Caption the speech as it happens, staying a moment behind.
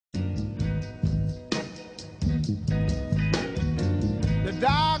The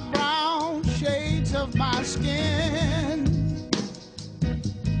dark brown shades of my skin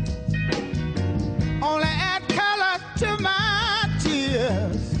only add color to my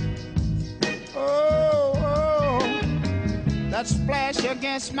tears. Oh, oh, that splash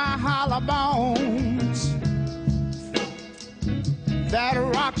against my hollow bones that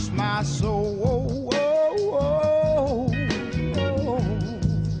rocks my soul. Oh, oh, oh.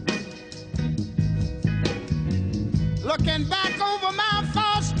 Looking back over my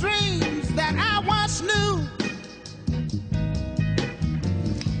false dreams that I once knew.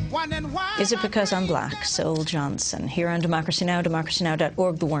 Is it because I'm black? Syl Johnson, here on Democracy Now!,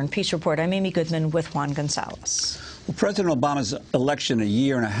 democracynow.org, The War and Peace Report. I'm Amy Goodman with Juan Gonzalez. Well, President Obama's election a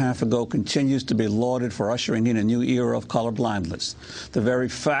year and a half ago continues to be lauded for ushering in a new era of colorblindness. The very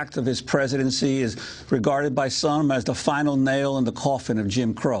fact of his presidency is regarded by some as the final nail in the coffin of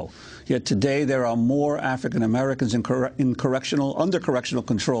Jim Crow. Yet today there are more African Americans under correctional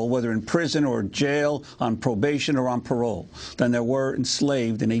control, whether in prison or jail, on probation or on parole, than there were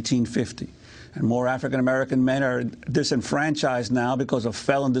enslaved in 1850. And more African-American men are disenfranchised now because of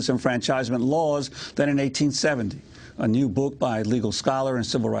felon disenfranchisement laws than in 1870. A new book by legal scholar and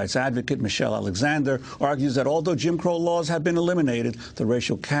civil rights advocate Michelle Alexander argues that although Jim Crow laws have been eliminated, the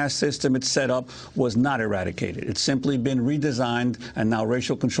racial caste system it set up was not eradicated. It's simply been redesigned, and now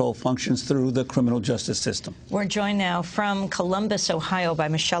racial control functions through the criminal justice system. We're joined now from Columbus, Ohio, by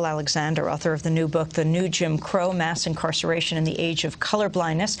Michelle Alexander, author of the new book, The New Jim Crow, Mass Incarceration in the Age of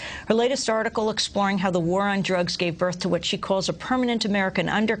Colorblindness. Her latest article exploring how the war on drugs gave birth to what she calls a permanent American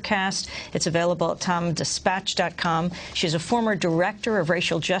undercaste. It's available at TomDispatch.com. She's a former director of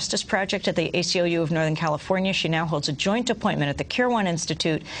Racial Justice Project at the ACLU of Northern California. She now holds a joint appointment at the Kirwan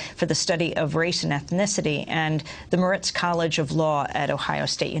Institute for the Study of Race and Ethnicity and the Moritz College of Law at Ohio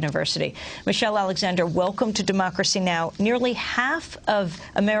State University. Michelle Alexander, welcome to Democracy Now! Nearly half of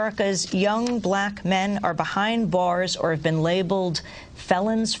America's young black men are behind bars or have been labeled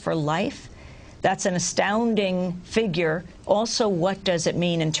felons for life. That's an astounding figure. Also, what does it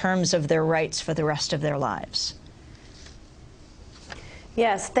mean in terms of their rights for the rest of their lives?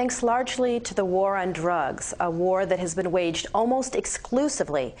 Yes, thanks largely to the war on drugs, a war that has been waged almost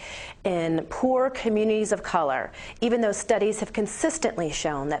exclusively in poor communities of color, even though studies have consistently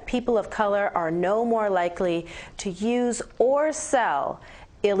shown that people of color are no more likely to use or sell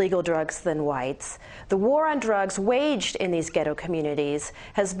illegal drugs than whites. The war on drugs waged in these ghetto communities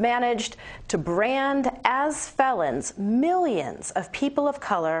has managed to brand as felons millions of people of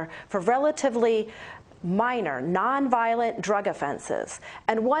color for relatively minor, nonviolent drug offenses.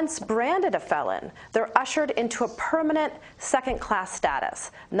 And once branded a felon, they're ushered into a permanent second-class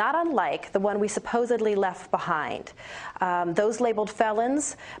status, not unlike the one we supposedly left behind. Those labeled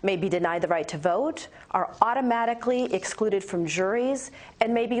felons may be denied the right to vote, are automatically excluded from juries,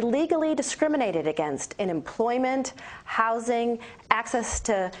 and may be legally discriminated against in employment, housing, access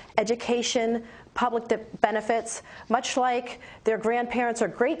to education, public benefits, much like their grandparents or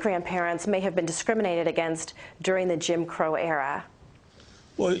great-grandparents may have been discriminated against during the Jim Crow era.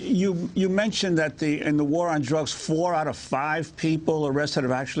 Well, you mentioned that in the war on drugs, 4 out of 5 people arrested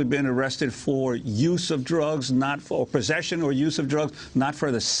have actually been arrested for use of drugs, not for possession or use of drugs, not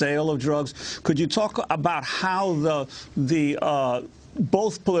for the sale of drugs. Could you talk about how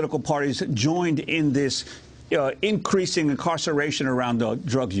both political parties joined in this increasing incarceration around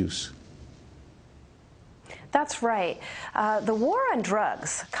drug use? That's right. The war on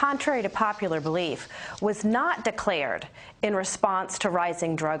drugs, contrary to popular belief, was not declared in response to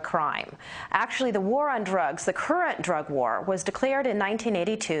rising drug crime. Actually, the war on drugs, the current drug war, was declared in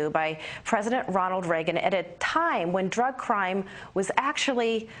 1982 by President Ronald Reagan at a time when drug crime was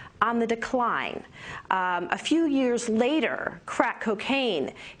actually on the decline. A few years later, crack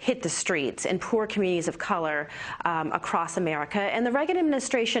cocaine hit the streets in poor communities of color across America, and the Reagan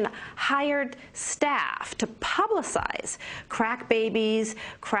administration hired staff to publicize crack babies,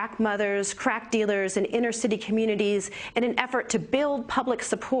 crack mothers, crack dealers in inner city communities in an effort to build public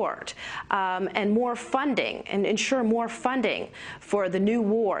support and more funding and ensure more funding for the new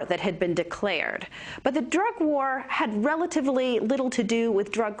war that had been declared. But the drug war had relatively little to do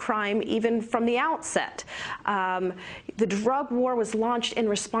with drug crime even from the outset. The drug war was launched in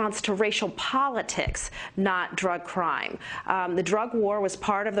response to racial politics, not drug crime. The drug war was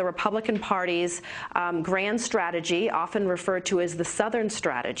part of the Republican Party's grand strategy, often referred to as the Southern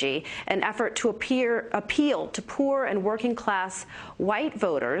strategy, an effort to appeal to poor and working class white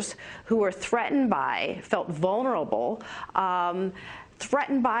voters who were threatened by, felt vulnerable,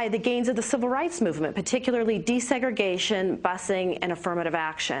 threatened by the gains of the civil rights movement, particularly desegregation, busing, and affirmative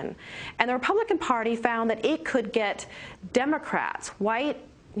action. And the Republican Party found that it could get Democrats, white,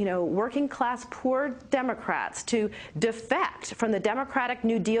 working class poor Democrats, to defect from the Democratic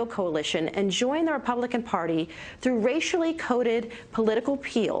New Deal coalition and join the Republican Party through racially coded political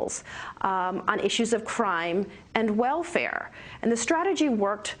appeals on issues of crime and welfare. And the strategy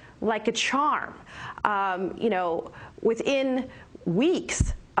worked like a charm. Within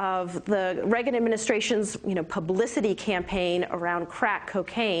weeks of the Reagan administration's publicity campaign around crack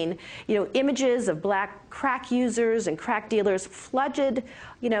cocaine, images of black crack users and crack dealers flooded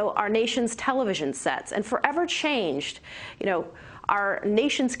our nation's television sets and forever changed our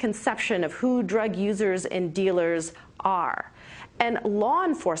nation's conception of who drug users and dealers are. And law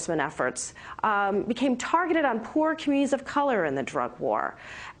enforcement efforts became targeted on poor communities of color in the drug war.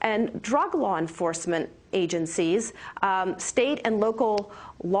 And drug law enforcement agencies, state and local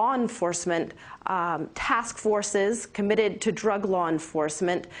law enforcement task forces committed to drug law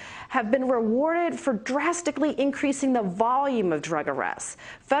enforcement have been rewarded for drastically increasing the volume of drug arrests.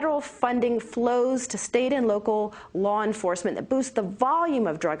 Federal funding flows to state and local law enforcement that boosts the volume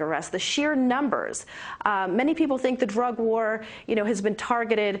of drug arrests, the sheer numbers. Many people think the drug war, has been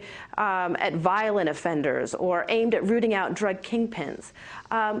targeted at violent offenders or aimed at rooting out drug kingpins.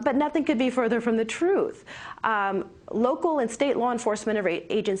 But nothing could be further from the truth. Local and state law enforcement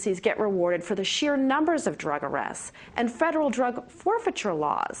agencies get rewarded for the sheer numbers of drug arrests, and federal drug forfeiture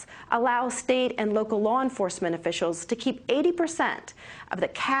laws allow state and local law enforcement officials to keep 80% of the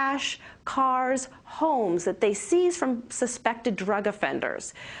cash, cars, homes that they seize from suspected drug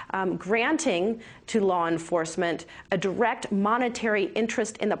offenders, granting to law enforcement a direct monetary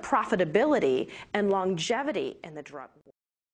interest in the profitability and longevity in the drug war.